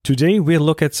Today we'll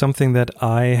look at something that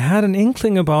I had an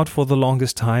inkling about for the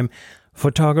longest time.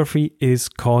 Photography is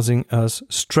causing us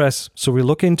stress. So we'll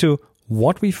look into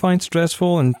what we find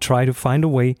stressful and try to find a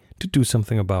way to do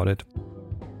something about it.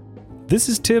 This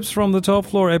is Tips from the Top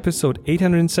Floor, episode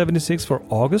 876 for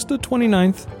August the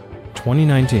 29th,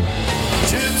 2019.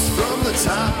 Tips from the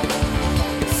top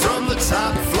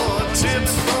floor,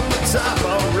 tips from the top,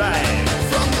 alright,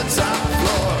 from the top floor.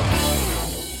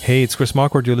 Hey, it's Chris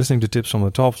Marquardt, you're listening to Tips from the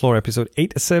Top Floor, episode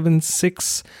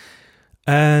 876,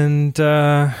 and,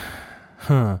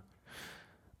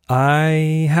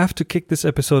 I have to kick this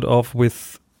episode off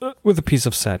with a piece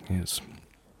of sad news.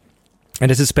 And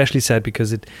it's especially sad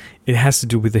because it has to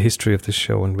do with the history of the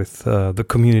show and with the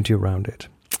community around it.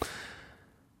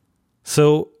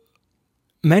 So,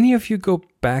 many of you go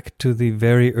back to the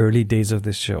very early days of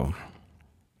this show.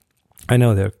 I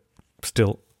know there are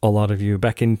still a lot of you.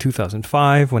 Back in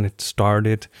 2005, when it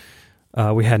started,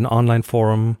 we had an online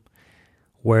forum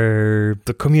where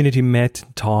the community met,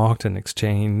 talked, and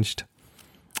exchanged.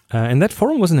 And that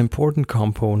forum was an important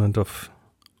component of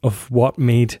what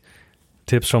made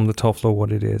Tips from the Top Floor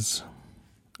what it is.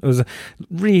 It was a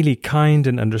really kind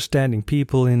and understanding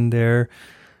people in there,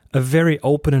 a very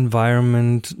open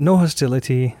environment, no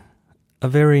hostility, a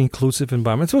very inclusive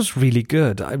environment. It was really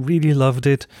good. I really loved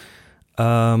it.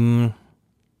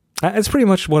 It's pretty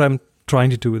much what I'm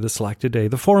trying to do with the Slack today.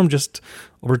 The forum just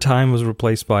over time was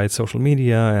replaced by social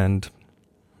media, and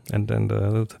then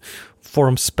the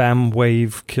forum spam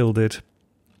wave killed it.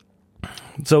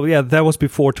 So yeah, that was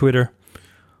before Twitter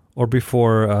or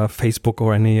before Facebook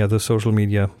or any other social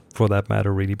media, for that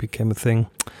matter, really became a thing.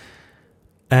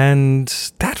 And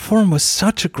that forum was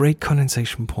such a great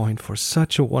condensation point for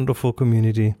such a wonderful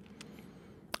community.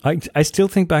 I still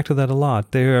think back to that a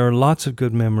lot. There are lots of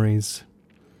good memories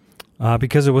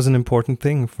because it was an important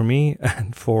thing for me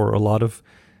and for a lot of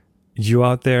you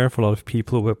out there, for a lot of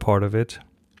people who were part of it.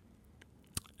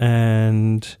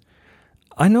 And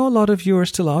I know a lot of you are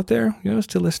still out there,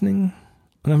 still listening,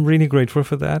 and I'm really grateful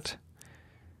for that.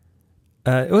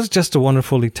 It was just a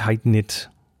wonderfully tight-knit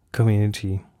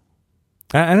community.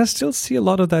 And I still see a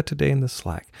lot of that today in the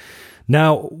Slack.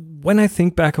 Now, when I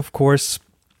think back, of course,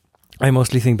 I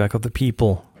mostly think back of the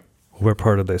people who were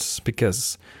part of this,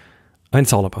 because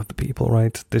it's all about the people,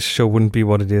 right? This show wouldn't be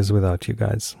what it is without you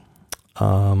guys.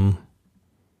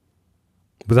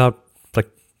 Without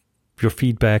your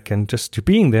feedback and just you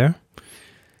being there.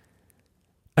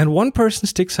 And one person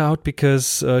sticks out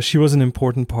because she was an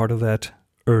important part of that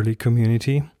early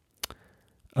community.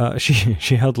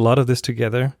 She held a lot of this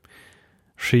together.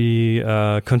 She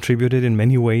contributed in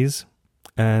many ways,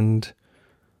 and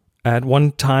at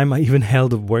one time I even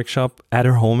held a workshop at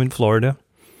her home in Florida.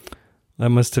 That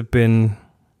must have been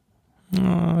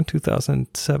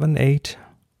 2007, 8,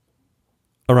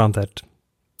 around that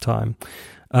time.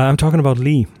 I'm talking about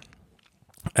Lee.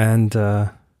 And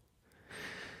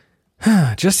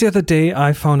just the other day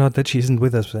I found out that she isn't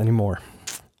with us anymore.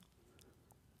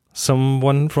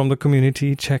 Someone from the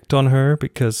community checked on her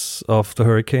because of the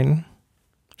hurricane.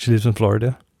 She lives in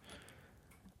Florida.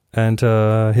 And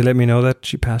he let me know that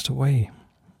she passed away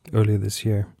earlier this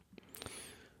year.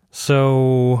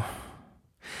 So,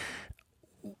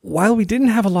 while we didn't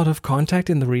have a lot of contact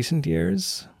in the recent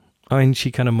years, I mean,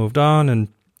 she kind of moved on and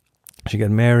she got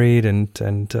married and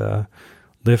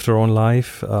lived her own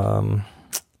life.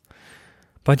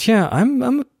 But yeah, I'm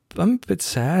a bit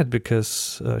sad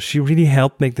because she really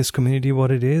helped make this community what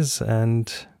it is.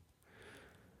 And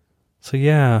so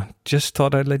yeah, just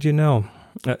thought I'd let you know,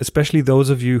 especially those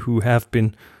of you who have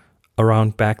been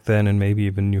around back then and maybe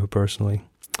even knew her personally.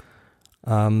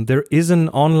 There is an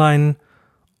online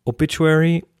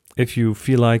obituary if you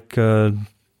feel like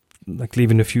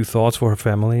leaving a few thoughts for her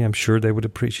family. I'm sure they would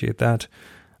appreciate that.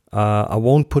 I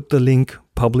won't put the link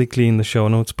publicly in the show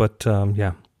notes, but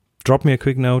yeah, drop me a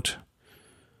quick note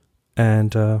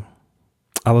and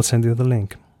I will send you the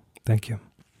link. Thank you.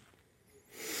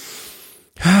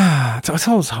 It's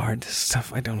always hard, this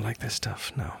stuff. I don't like this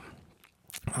stuff, no.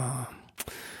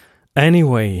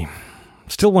 Anyway,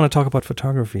 still want to talk about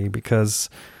photography because,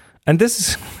 and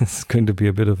this is going to be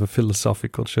a bit of a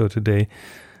philosophical show today,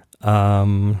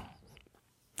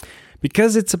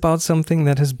 because it's about something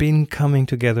that has been coming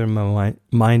together in my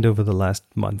mind over the last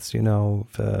months,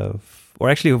 or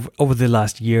actually over the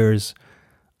last years.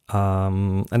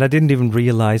 And I didn't even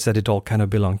realize that it all kind of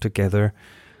belonged together.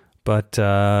 But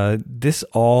this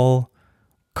all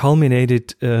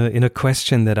culminated in a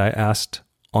question that I asked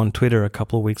on Twitter a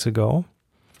couple of weeks ago.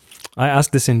 I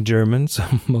asked this in German, so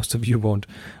most of you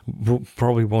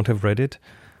probably won't have read it.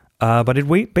 But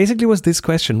it basically was this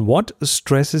question: what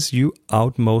stresses you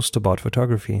out most about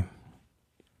photography?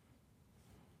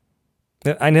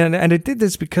 And I did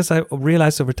this because I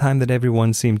realized over time that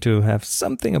everyone seemed to have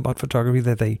something about photography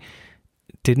that they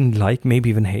didn't like, maybe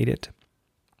even hated.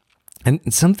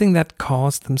 And something that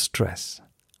caused them stress.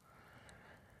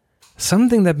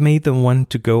 Something that made them want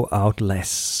to go out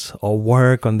less, or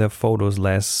work on their photos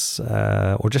less,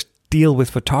 or just deal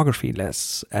with photography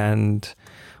less. And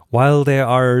while there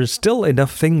are still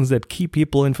enough things that keep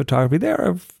people in photography, there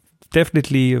are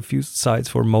definitely a few sides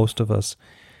for most of us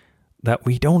that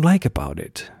we don't like about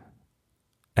it.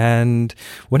 And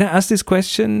when I asked this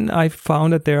question, I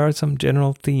found that there are some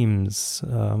general themes.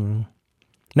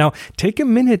 Now, take a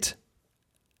minute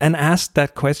and ask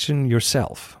that question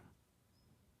yourself.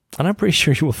 And I'm pretty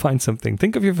sure you will find something.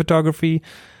 Think of your photography.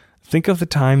 Think of the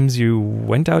times you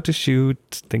went out to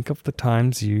shoot. Think of the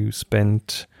times you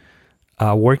spent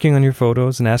working on your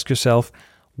photos, and ask yourself,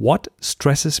 what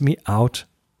stresses me out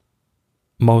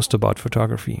most about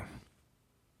photography?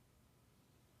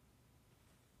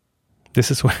 This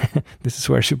is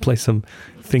where I should play some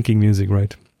thinking music,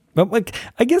 right? But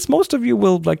I guess most of you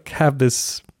will have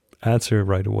this answer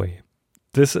right away.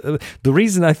 The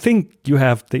reason I think you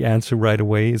have the answer right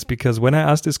away is because when I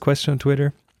asked this question on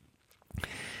Twitter,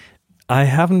 I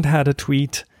haven't had a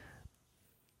tweet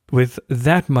with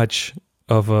that much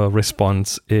of a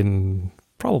response in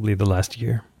probably the last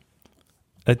year.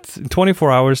 At 24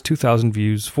 hours, 2,000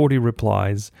 views, 40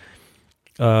 replies.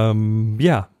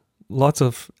 Lots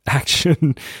of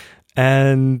action,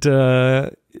 and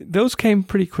those came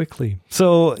pretty quickly.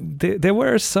 So there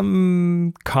were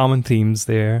some common themes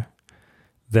there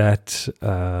that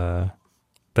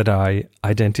I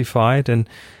identified, and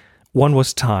one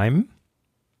was time.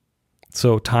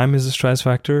 So time is a stress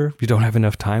factor. You don't have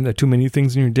enough time. There are too many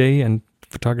things in your day, and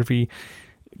photography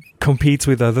competes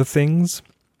with other things.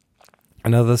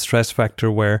 Another stress factor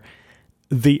were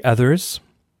the others.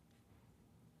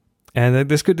 And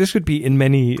this could be in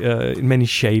many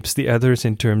shapes. The others,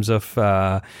 in terms of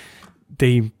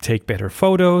they take better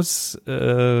photos,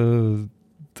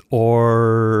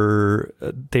 or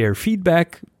their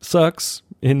feedback sucks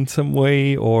in some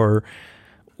way, or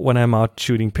when I'm out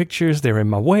shooting pictures, they're in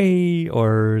my way,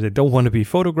 or they don't want to be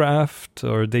photographed,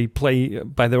 or they play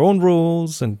by their own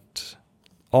rules, and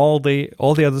all the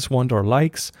others want are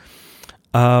likes.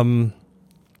 The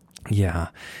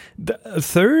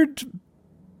third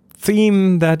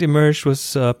theme that emerged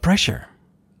was pressure.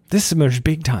 This emerged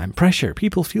big time. Pressure.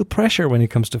 People feel pressure when it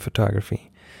comes to photography.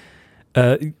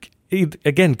 It,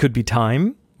 again, could be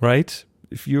time, right?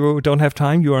 If you don't have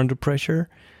time, you are under pressure.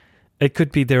 It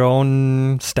could be their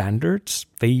own standards.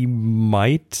 They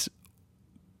might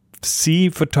see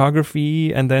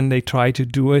photography and then they try to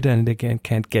do it and they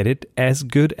can't get it as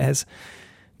good as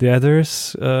the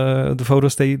others, the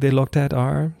photos they looked at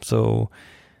are. So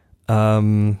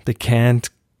they can't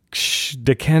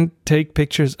take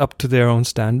pictures up to their own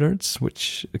standards,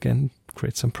 which again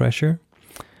creates some pressure.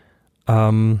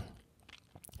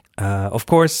 Of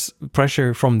course,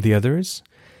 pressure from the others.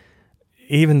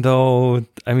 Even though,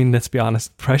 let's be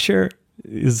honest, pressure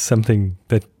is something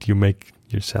that you make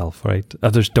yourself, right?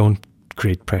 Others don't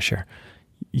create pressure.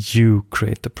 You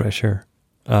create the pressure.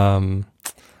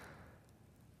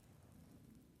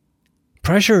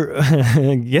 Pressure.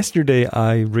 Yesterday,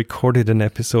 I recorded an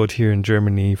episode here in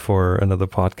Germany for another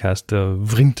podcast, the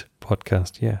Vrind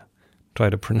podcast. Yeah, try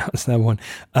to pronounce that one.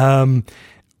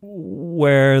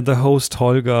 Where the host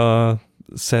Holger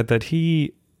said that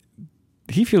he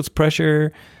feels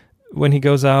pressure when he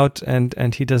goes out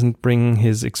and he doesn't bring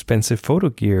his expensive photo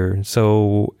gear,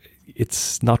 so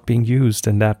it's not being used,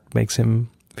 and that makes him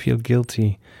feel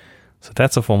guilty. So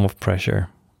that's a form of pressure.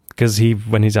 Because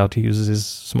when he's out, he uses his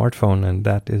smartphone, and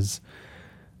that is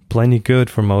plenty good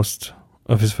for most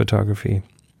of his photography.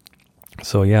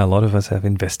 So yeah, a lot of us have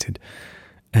invested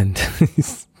and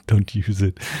don't use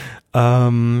it.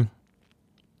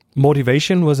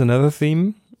 Motivation was another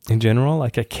theme in general.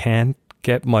 Like, I can't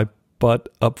get my butt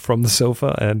up from the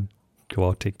sofa and go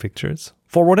out take pictures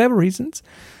for whatever reasons.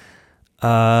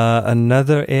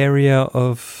 Another area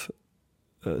of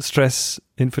stress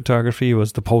in photography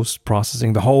was the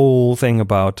post-processing, the whole thing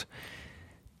about,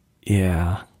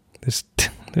 there's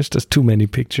just too many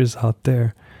pictures out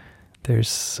there. There's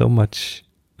so much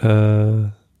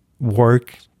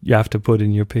work you have to put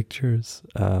in your pictures.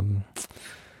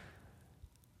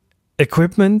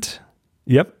 Equipment,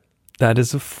 yep, that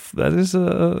is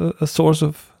a source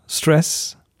of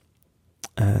stress,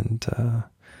 and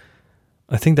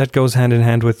I think that goes hand in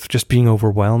hand with just being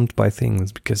overwhelmed by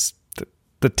things, because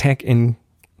the tech in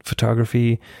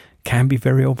photography can be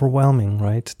very overwhelming,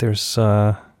 right? There's,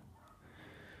 like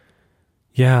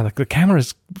the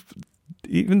cameras,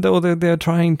 even though they're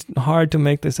trying hard to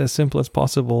make this as simple as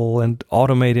possible and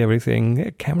automate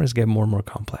everything, cameras get more and more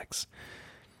complex.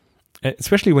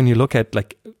 Especially when you look at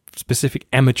like specific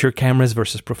amateur cameras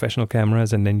versus professional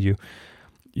cameras, and then you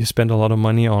spend a lot of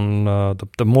money on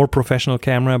the more professional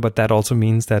camera, but that also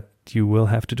means that you will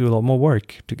have to do a lot more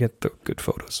work to get the good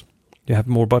photos. You have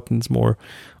more buttons, more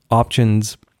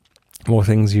options, more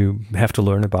things you have to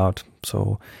learn about.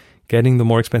 So getting the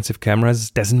more expensive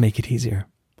cameras doesn't make it easier.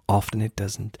 Often it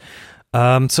doesn't.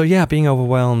 So yeah, being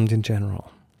overwhelmed in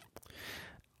general.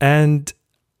 And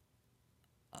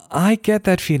I get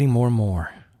that feeling more and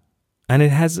more. And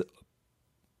it has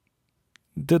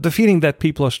the feeling that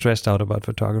people are stressed out about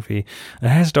photography. It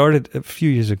has started a few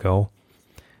years ago,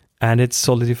 and it's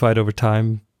solidified over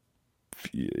time.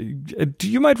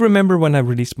 You might remember when I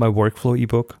released my workflow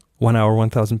ebook, 1 hour,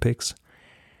 1,000 pics,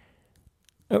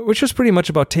 which was pretty much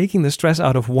about taking the stress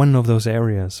out of one of those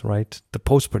areas, right? The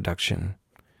post-production,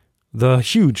 the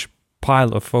huge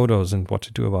pile of photos and what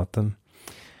to do about them.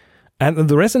 And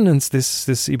the resonance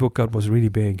this ebook got was really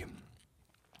big.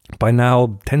 By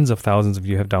now, tens of thousands of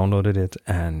you have downloaded it,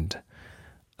 and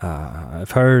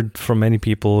I've heard from many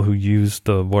people who use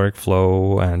the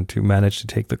workflow and who managed to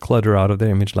take the clutter out of their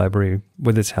image library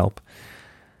with its help.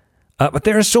 But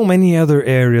there are so many other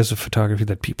areas of photography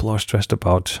that people are stressed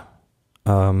about.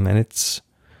 And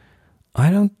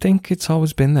I don't think it's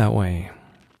always been that way.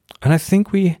 And I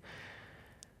think we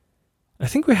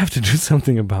have to do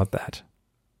something about that.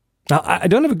 Now, I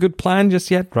don't have a good plan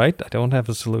just yet, right? I don't have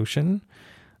a solution,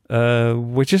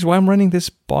 which is why I'm running this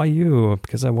by you,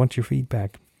 because I want your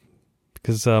feedback.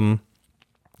 Because,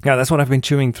 that's what I've been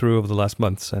chewing through over the last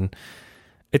months, and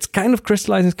it's kind of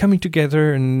crystallizing, it's coming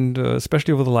together, and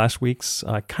especially over the last weeks,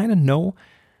 I kind of know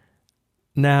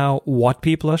now what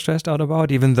people are stressed out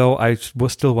about, even though I will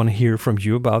still want to hear from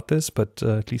you about this, but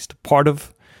at least part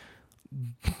of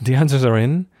the answers are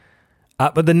in.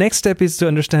 But the next step is to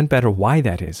understand better why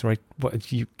that is, right?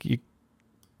 You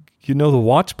know the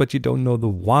what, but you don't know the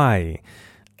why.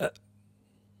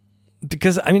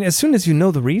 Because, I mean, as soon as you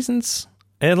know the reasons,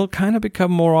 it'll kind of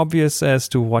become more obvious as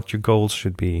to what your goals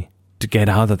should be to get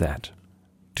out of that,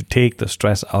 to take the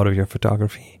stress out of your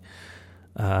photography,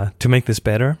 to make this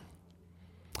better.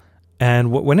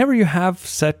 And whenever you have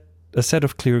set a set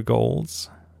of clear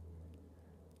goals,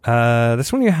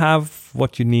 that's when you have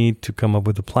what you need to come up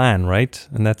with a plan, right?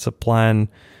 And that's a plan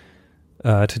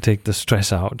to take the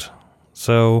stress out.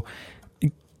 So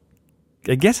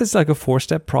I guess it's like a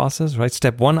 4-step process, right?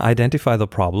 Step 1, identify the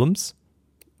problems.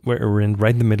 We're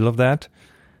right in the middle of that.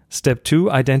 Step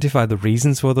 2, identify the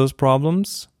reasons for those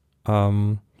problems.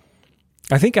 I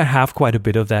think I have quite a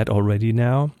bit of that already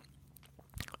now.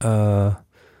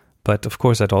 But of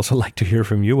course, I'd also like to hear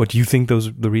from you. What do you think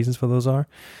the reasons for those are?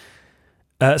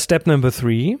 Step number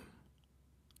 3,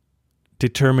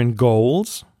 determine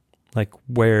goals. Like,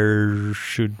 where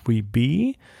should we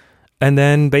be? And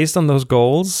then, based on those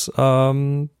goals,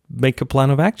 make a plan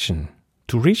of action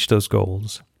to reach those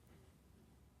goals.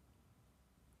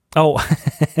 Oh,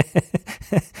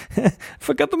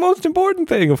 forgot the most important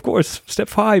thing, of course. Step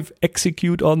 5,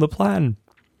 execute on the plan.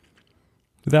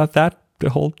 Without that,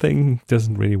 the whole thing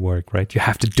doesn't really work, right? You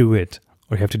have to do it,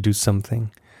 or you have to do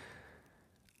something.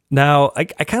 Now, I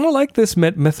kind of like this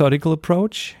methodical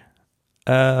approach.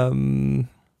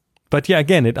 But yeah,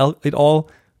 again, it all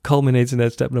culminates in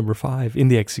that step number 5, in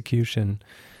the execution.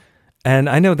 And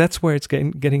I know that's where it's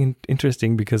getting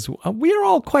interesting, because we are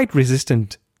all quite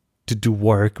resistant to do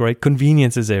work, right?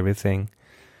 Convenience is everything.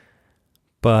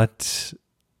 But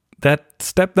that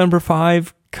step number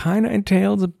 5 kind of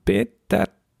entails a bit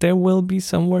that there will be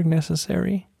some work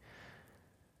necessary.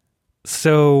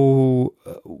 So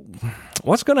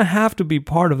what's going to have to be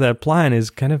part of that plan is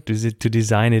kind of to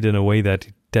design it in a way that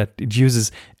it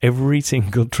uses every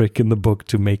single trick in the book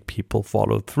to make people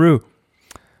follow through.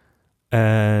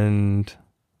 And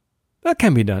that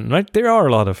can be done, right? There are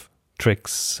a lot of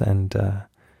tricks, and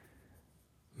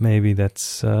maybe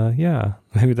that's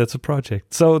a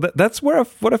project. So that's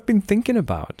what I've been thinking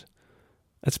about.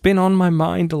 It's been on my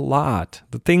mind a lot,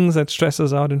 the things that stress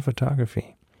us out in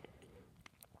photography.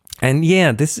 And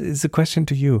yeah, this is a question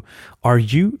to you. Are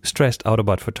you stressed out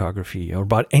about photography or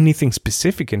about anything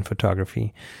specific in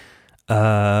photography?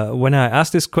 When I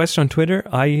asked this question on Twitter,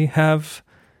 I have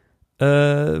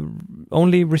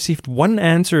only received one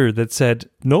answer that said,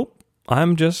 nope,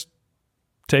 I'm just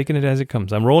taking it as it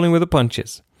comes. I'm rolling with the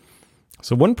punches.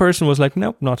 So one person was like,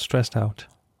 nope, not stressed out.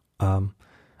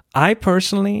 I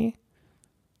personally,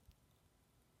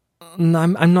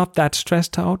 I'm not that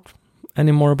stressed out.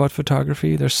 anymore about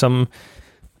photography. There's some,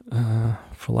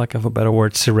 for lack of a better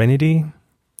word, serenity.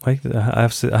 Like I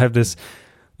have this.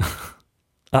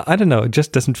 I don't know. It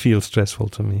just doesn't feel stressful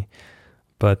to me.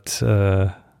 But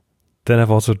then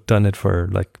I've also done it for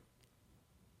like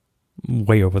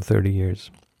way over 30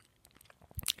 years.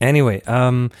 Anyway,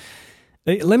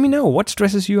 let me know what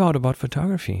stresses you out about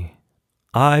photography.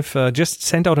 I've just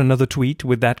sent out another tweet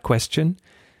with that question,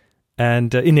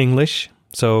 and in English.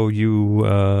 So you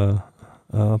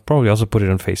probably also put it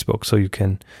on Facebook, so you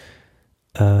can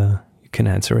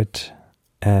answer it,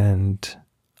 and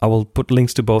I will put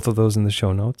links to both of those in the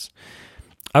show notes.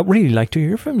 I'd really like to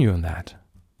hear from you on that.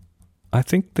 I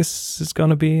think this is going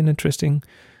to be an interesting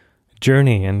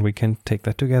journey, and we can take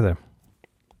that together.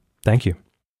 Thank you.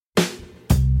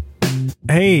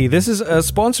 Hey, this is a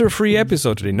sponsor-free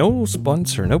episode today. No paid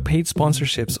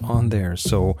sponsorships on there.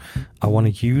 So I want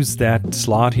to use that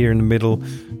slot here in the middle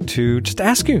to just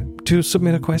ask you to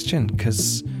submit a question,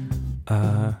 because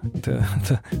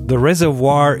the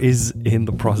reservoir is in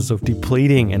the process of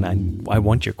depleting, and I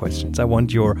want your questions. I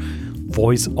want your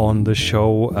voice on the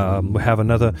show. We have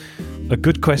a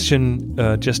good question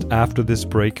just after this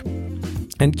break.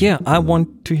 And yeah, I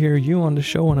want to hear you on the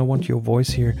show, and I want your voice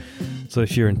here. So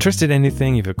if you're interested in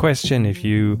anything, if you have a question, if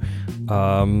you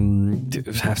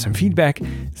have some feedback,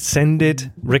 send it,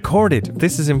 record it.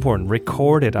 This is important.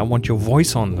 Record it. I want your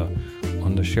voice on the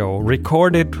show.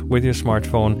 Record it with your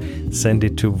smartphone. Send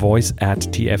it to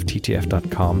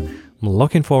voice@tfttf.com. I'm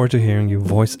looking forward to hearing you.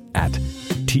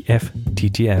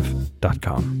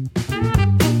 voice@tfttf.com.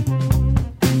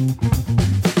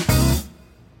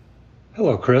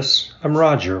 Hello, Chris. I'm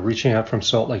Roger, reaching out from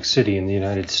Salt Lake City in the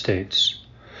United States.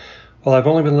 While I've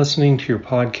only been listening to your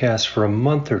podcast for a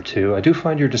month or two, I do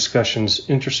find your discussions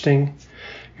interesting,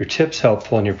 your tips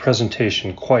helpful, and your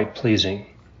presentation quite pleasing.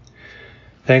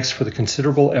 Thanks for the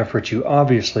considerable effort you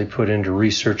obviously put into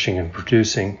researching and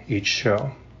producing each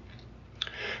show.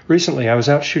 Recently, I was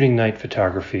out shooting night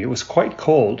photography. It was quite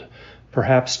cold,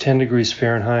 perhaps 10 degrees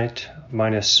Fahrenheit,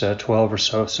 minus 12 or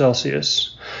so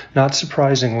Celsius. Not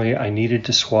surprisingly, I needed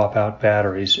to swap out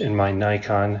batteries in my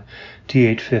Nikon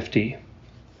D850.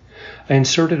 I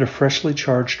inserted a freshly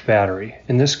charged battery,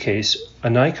 in this case a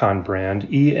Nikon brand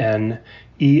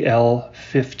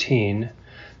EN-EL15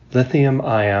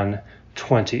 lithium-ion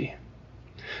 20.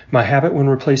 My habit when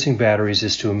replacing batteries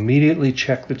is to immediately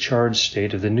check the charge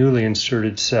state of the newly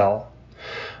inserted cell.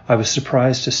 I was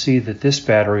surprised to see that this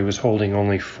battery was holding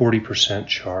only 40%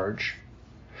 charge.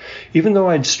 Even though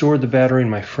I'd stored the battery in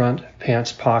my front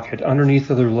pants pocket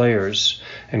underneath other layers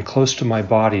and close to my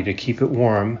body to keep it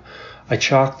warm, I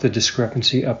chalked the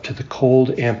discrepancy up to the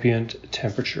cold ambient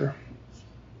temperature.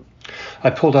 I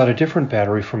pulled out a different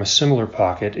battery from a similar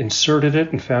pocket, inserted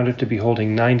it, and found it to be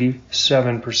holding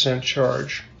 97%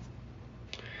 charge.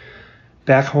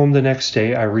 Back home the next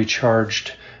day, I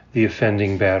recharged the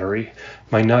offending battery.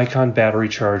 My Nikon battery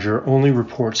charger only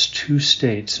reports 2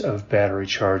 states of battery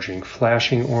charging.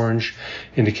 Flashing orange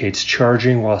indicates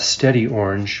charging, while steady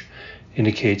orange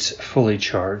indicates fully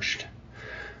charged.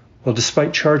 Well,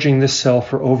 despite charging this cell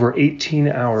for over 18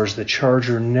 hours, the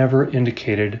charger never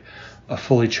indicated a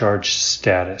fully charged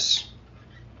status.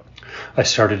 I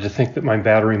started to think that my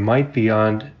battery might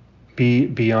be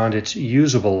beyond its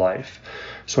usable life,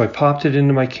 so I popped it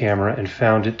into my camera and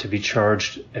found it to be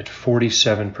charged at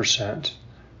 47%.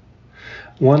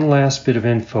 One last bit of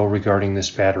info regarding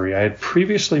this battery. I had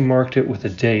previously marked it with a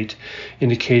date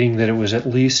indicating that it was at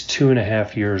least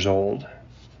 2.5 years old.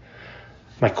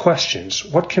 My questions: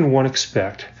 what can one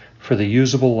expect for the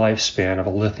usable lifespan of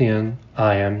a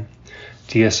lithium-ion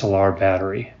DSLR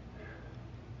battery?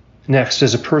 Next,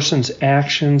 does a person's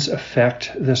actions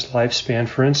affect this lifespan?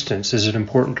 For instance, is it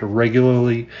important to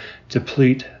regularly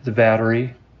deplete the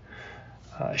battery?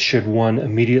 Should one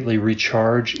immediately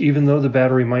recharge, even though the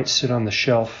battery might sit on the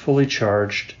shelf fully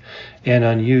charged and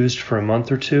unused for a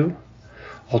month or two?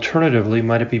 Alternatively,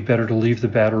 might it be better to leave the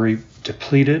battery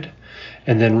depleted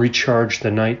and then recharge the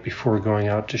night before going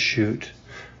out to shoot?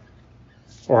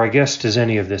 Or I guess, does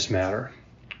any of this matter?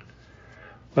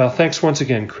 Well, thanks once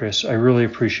again, Chris. I really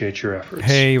appreciate your efforts.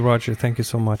 Hey, Roger. Thank you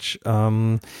so much.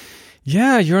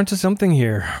 Yeah, you're onto something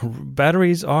here.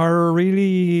 Batteries are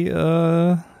really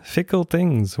fickle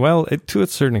things. Well, to a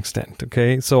certain extent,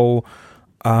 okay? So,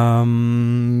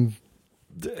 and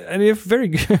you have very,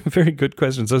 very good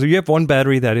questions. So you have one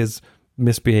battery that is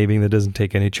misbehaving, that doesn't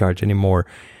take any charge anymore,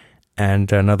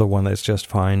 and another one that's just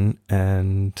fine.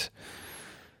 And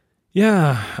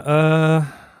yeah,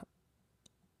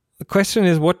 the question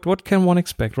is, what can one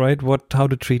expect, right? How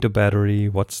to treat a battery?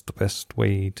 What's the best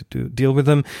way to deal with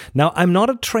them? Now, I'm not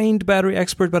a trained battery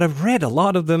expert, but I've read a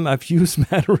lot of them. I've used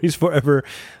batteries forever.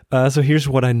 So here's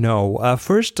what I know.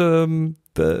 First,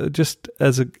 just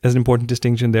as an important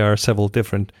distinction, there are several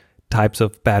different types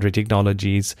of battery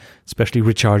technologies, especially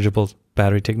rechargeable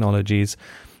battery technologies.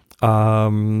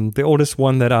 The oldest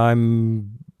one that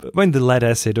the lead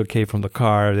acid, from the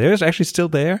car, there's actually still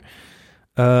there.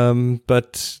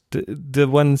 But the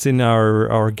ones in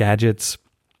our gadgets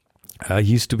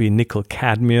used to be nickel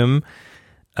cadmium,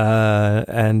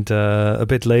 and a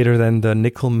bit later then the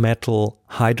nickel metal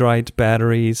hydride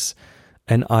batteries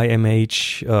and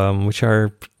IMH, which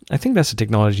are, I think that's a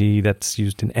technology that's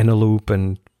used in Eneloop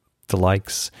and the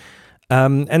likes.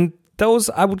 And those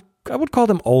I would call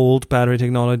them old battery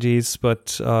technologies,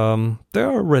 but they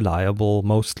are reliable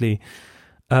mostly.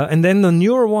 And then the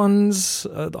newer ones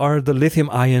are the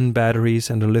lithium-ion batteries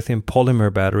and the lithium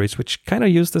polymer batteries, which kind of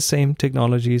use the same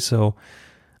technology. So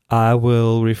I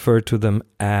will refer to them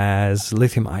as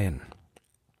lithium-ion.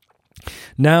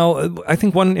 Now, I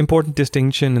think one important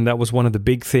distinction, and that was one of the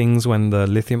big things when the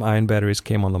lithium-ion batteries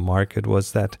came on the market,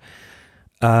 was that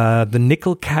the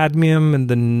nickel cadmium and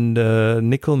the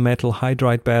nickel metal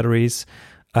hydride batteries,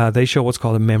 they show what's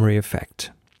called a memory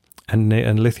effect. And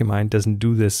lithium-ion doesn't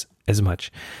do this as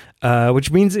much,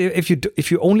 which means if you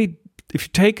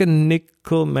take a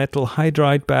nickel metal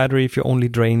hydride battery, if you only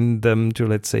drain them to,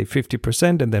 let's say,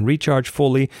 50% and then recharge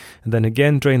fully, and then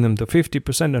again drain them to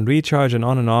 50% and recharge, and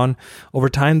on, over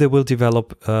time they will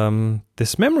develop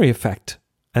this memory effect,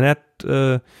 and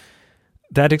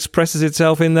that expresses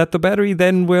itself in that the battery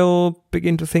then will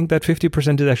begin to think that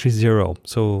 50% is actually zero,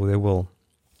 so they will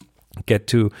get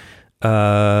to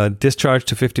discharge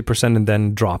to 50% and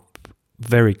then drop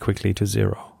very quickly to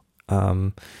zero.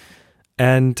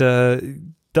 And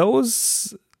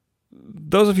those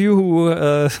of you who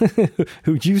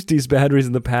who used these batteries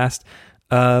in the past,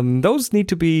 those need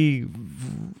to be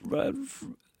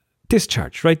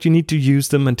discharged, right? You need to use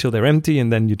them until they're empty,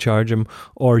 and then you charge them,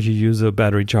 or you use a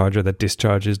battery charger that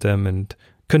discharges them and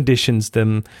conditions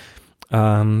them.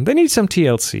 They need some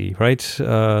TLC, right?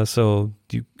 So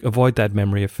you avoid that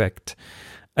memory effect.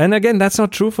 And again, that's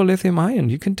not true for lithium-ion.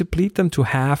 You can deplete them to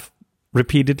half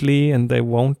repeatedly, and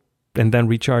then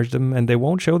recharge them, and they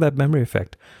won't show that memory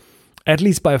effect. At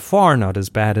least by far not as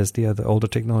bad as the other older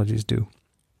technologies do.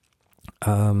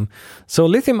 So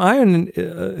lithium-ion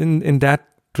in that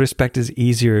respect is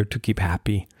easier to keep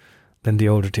happy than the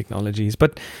older technologies,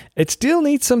 but it still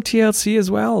needs some TLC as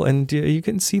well, and you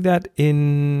can see that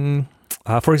in,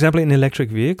 for example, in electric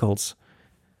vehicles.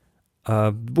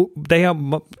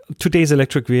 Today's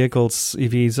electric vehicles,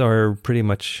 EVs, are pretty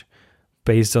much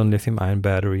based on lithium-ion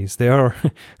batteries. They are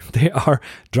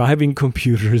driving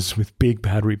computers with big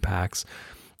battery packs,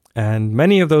 and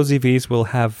many of those EVs will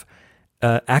have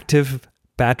active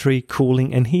battery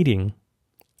cooling and heating.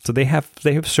 So they have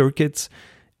circuits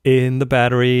in the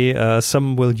battery.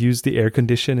 Some will use the air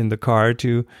condition in the car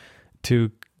to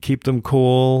keep them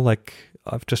cool. Like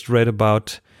I've just read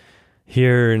about.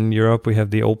 Here in Europe, we have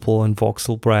the Opel and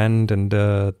Vauxhall brand and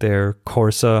their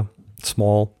Corsa,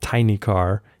 small, tiny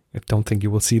car. I don't think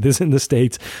you will see this in the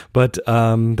States, but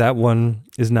that one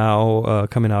is now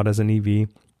coming out as an EV.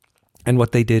 And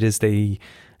what they did is they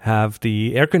have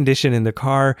the air conditioner in the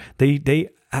car. They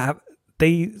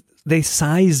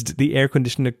sized the air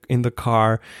conditioner in the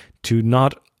car to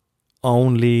not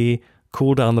only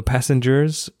cool down the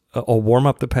passengers or warm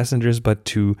up the passengers, but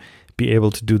to be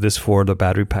able to do this for the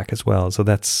battery pack as well. So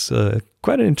that's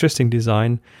quite an interesting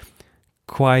design.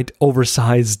 Quite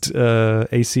oversized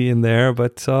AC in there,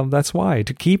 but that's why,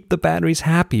 to keep the batteries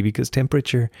happy, because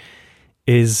temperature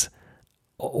is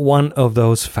one of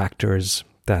those factors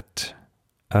that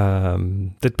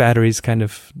batteries kind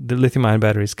of, the lithium-ion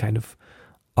batteries kind of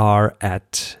are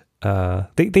at.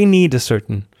 They need a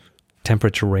certain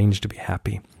temperature range to be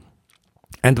happy.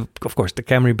 And of course, the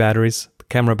camera batteries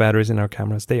in our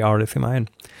cameras, they are lithium-ion.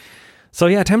 So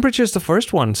yeah, temperature is the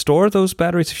first one. Store those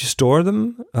batteries. If you store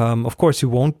them, of course, you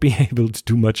won't be able to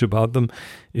do much about them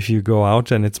if you go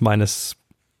out and it's minus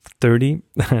 30,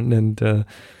 and then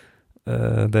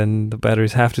the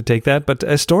batteries have to take that. But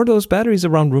store those batteries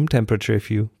around room temperature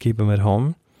if you keep them at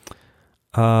home.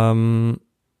 And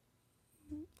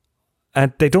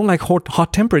they don't like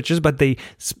hot temperatures, but they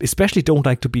especially don't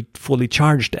like to be fully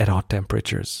charged at hot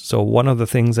temperatures. So one of the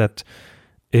things that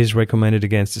is recommended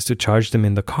against is to charge them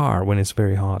in the car when it's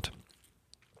very hot.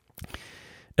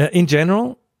 In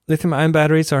general, lithium-ion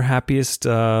batteries are happiest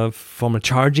from a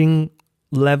charging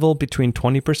level between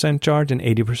 20% charge and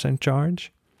 80%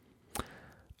 charge.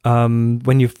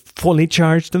 When you fully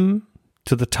charge them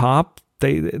to the top,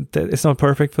 it's not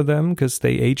perfect for them because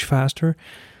they age faster.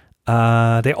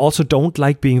 They also don't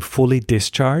like being fully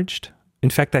discharged. In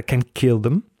fact, that can kill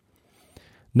them.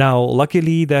 Now,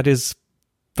 luckily, that is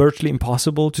virtually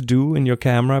impossible to do in your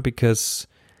camera because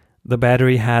the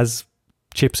battery has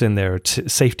chips in there,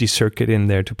 safety circuit in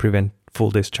there to prevent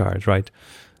full discharge, right?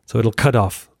 So it'll cut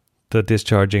off the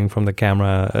discharging from the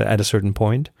camera at a certain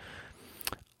point.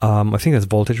 I think that's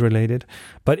voltage related.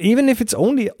 But even if it's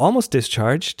only almost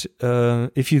discharged,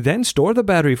 if you then store the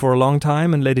battery for a long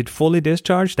time and let it fully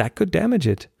discharge, that could damage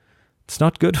it. It's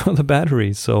not good for the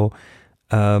battery. So,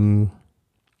 for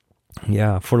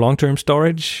long-term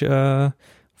storage,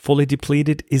 fully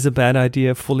depleted is a bad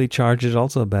idea. Fully charged is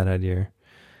also a bad idea.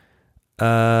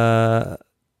 The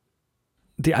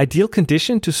ideal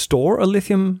condition to store a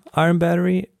lithium-ion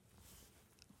battery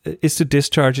is to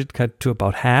discharge it to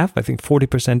about half. I think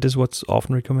 40% is what's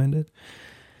often recommended.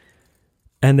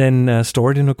 And then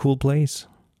store it in a cool place.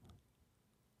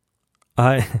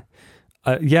 I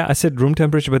said room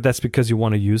temperature, but that's because you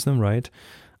want to use them, right?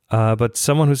 But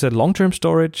someone who said long-term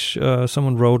storage,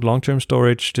 someone wrote long-term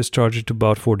storage, discharge it to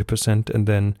about 40% and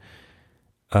then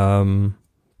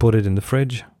put it in the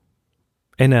fridge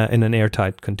in an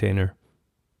airtight container.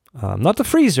 Not the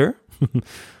freezer,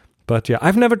 but yeah,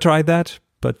 I've never tried that,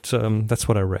 but that's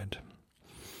what I read.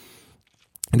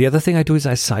 And the other thing I do is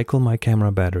I cycle my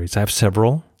camera batteries. I have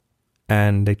several,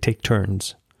 and they take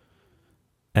turns.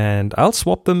 And I'll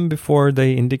swap them before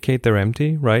they indicate they're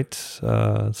empty, right?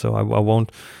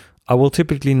 So I will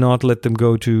typically not let them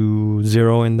go to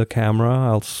 0 in the camera.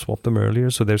 I'll swap them earlier,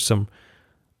 so there's some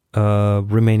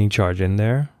remaining charge in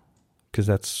there, because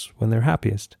that's when they're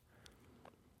happiest.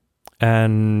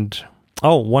 And,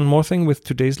 one more thing with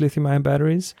today's lithium-ion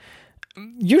batteries.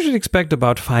 You should expect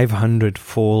about 500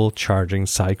 full charging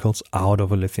cycles out of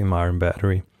a lithium-ion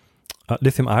battery.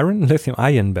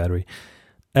 Lithium-ion battery.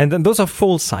 And then those are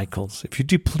full cycles. If you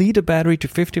deplete a battery to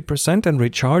 50% and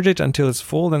recharge it until it's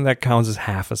full, then that counts as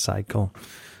half a cycle.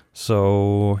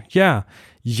 So, yeah,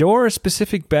 your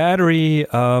specific battery,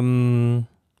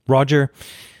 Roger,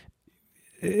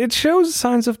 it shows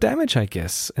signs of damage, I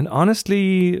guess. And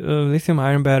honestly,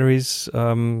 lithium-ion batteries,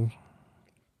 when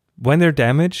they're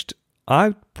damaged,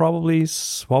 I'd probably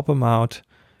swap them out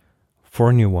for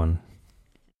a new one.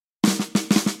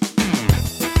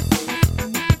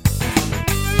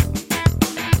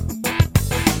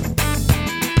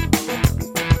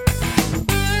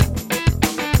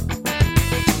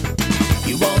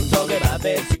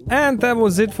 And that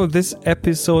was it for this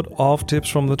episode of Tips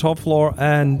from the Top Floor.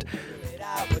 And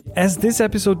as this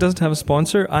episode doesn't have a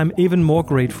sponsor, I'm even more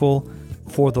grateful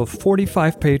for the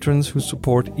 45 patrons who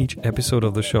support each episode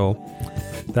of the show.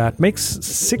 That makes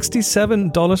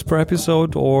 $67 per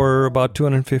episode, or about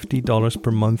 $250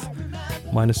 per month,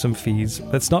 minus some fees.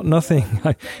 That's not nothing.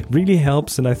 It really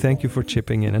helps, and I thank you for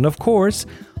chipping in. And of course,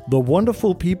 the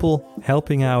wonderful people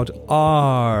helping out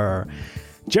are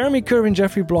Jeremy Kerwin,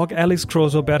 Jeffrey Block, Alex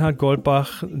Kroso, Bernhard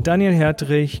Goldbach, Daniel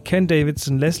Hertrich, Ken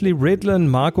Davidson, Leslie Ridland,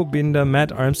 Marco Binder, Matt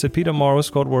Armstead, Peter Morrow,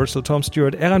 Scott Wurzel, Tom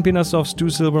Stewart, Eran Pinasov,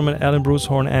 Stu Silverman, Alan Bruce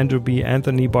Horn, Andrew B.,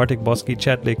 Anthony, Bartek Bosky,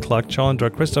 Chadley, Clark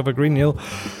Chandra, Christopher Greenhill,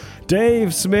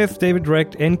 Dave Smith, David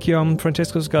Recht, Enkiom,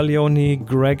 Francesco Scaglioni,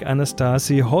 Greg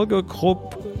Anastasi, Holger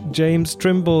Krupp, James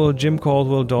Trimble, Jim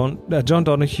Caldwell, John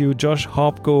Donahue, Josh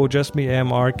Hopko, Jasmine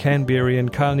AMR, Ken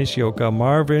Berian, Kyle Nishioka,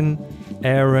 Marvin,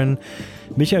 Aaron,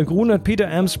 Michael Grunert, Peter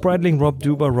M. Spradling, Rob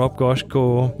Duber, Rob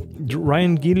Goshko,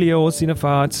 Ryan Gilio,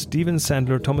 Sinafat, Steven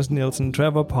Sandler, Thomas Nielsen,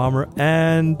 Trevor Palmer,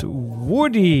 and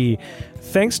Woody.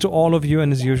 Thanks to all of you,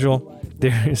 and as usual,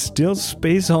 there is still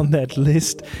space on that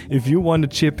list. If you want to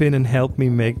chip in and help me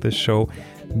make the show,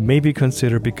 maybe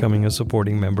consider becoming a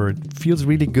supporting member. It feels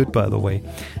really good, by the way.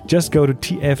 Just go to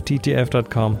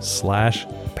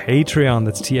tfttf.com/Patreon.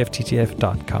 That's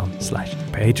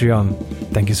tfttf.com/Patreon.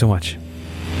 Thank you so much.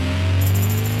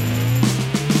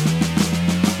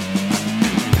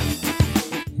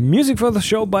 Music for the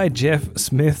show by Jeff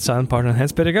Smith, sound partner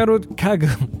Hans-Peter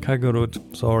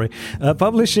Kagerud, sorry.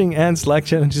 Publishing and Slack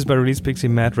challenges by Release Pixie,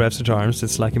 Matt Rapsage Arms,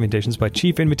 and Slack invitations by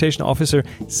Chief Invitation Officer,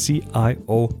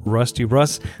 CIO Rusty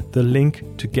Russ. The link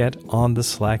to get on the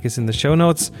Slack is in the show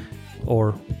notes,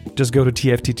 or just go to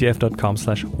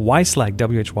tfttf.com/yslack,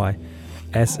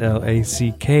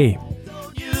 WHYSLACK.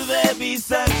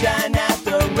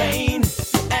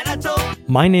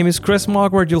 My name is Chris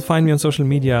Marquardt. You'll find me on social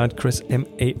media at Chris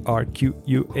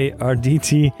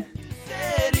MARQUARDT.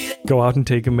 Go out and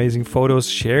take amazing photos,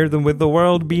 share them with the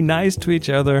world, be nice to each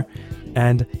other,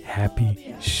 and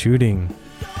happy shooting.